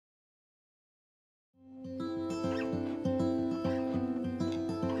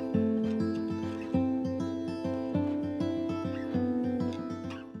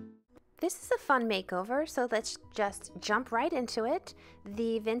This is a fun makeover, so let's just jump right into it.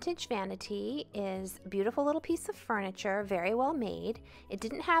 The vintage vanity is a beautiful little piece of furniture, very well made. It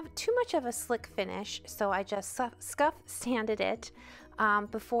didn't have too much of a slick finish, so I just scuff sanded it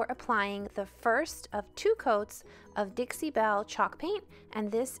before applying the first of 2 coats of Dixie Belle chalk paint, and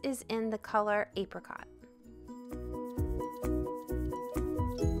this is in the color Apricot.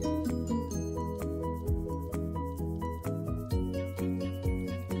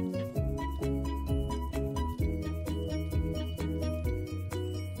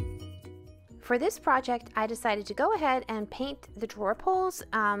 For this project, I decided to go ahead and paint the drawer pulls,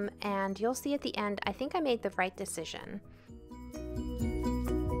 and you'll see at the end, I think I made the right decision.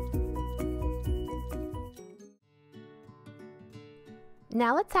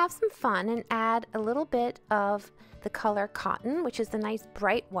 Now let's have some fun and add a little bit of the color cotton, which is the nice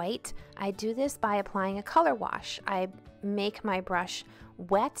bright white. I do this by applying a color wash. I make my brush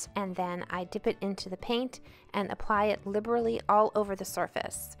wet and then I dip it into the paint and apply it liberally all over the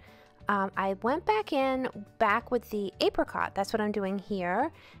surface. I went back with the apricot, that's what I'm doing here,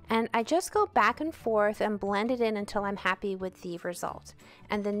 and I just go back and forth and blend it in until I'm happy with the result.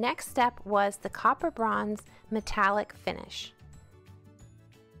 And the next step was the copper bronze metallic finish.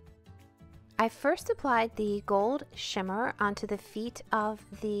 I first applied the gold shimmer onto the feet of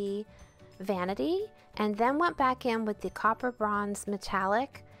the vanity and then went back in with the copper bronze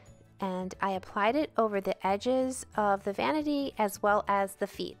metallic, and I applied it over the edges of the vanity as well as the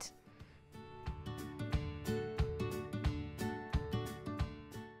feet.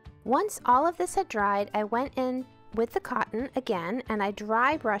 Once all of this had dried, I went in with the cotton again and I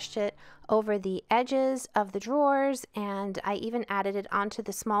dry brushed it over the edges of the drawers, and I even added it onto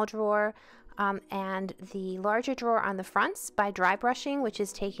the small drawer and the larger drawer on the fronts by dry brushing, which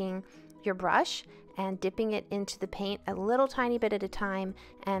is taking your brush and dipping it into the paint a little tiny bit at a time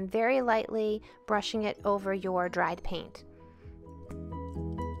and very lightly brushing it over your dried paint.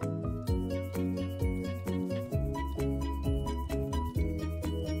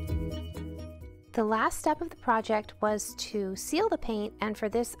 The last step of the project was to seal the paint, and for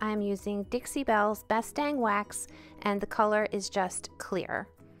this I'm using Dixie Belle's Best Dang Wax, and the color is just clear.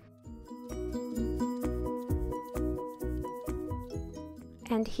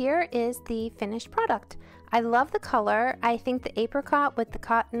 And here is the finished product. I love the color. I think the apricot with the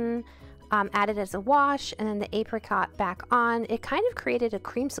cotton added as a wash and then the apricot back on, it kind of created a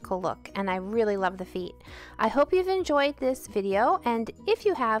creamsicle look, and I really love the feet. I hope you've enjoyed this video, and if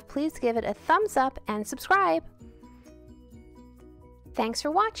you have, please give it a thumbs up and subscribe. Thanks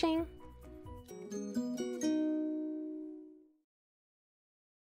for watching.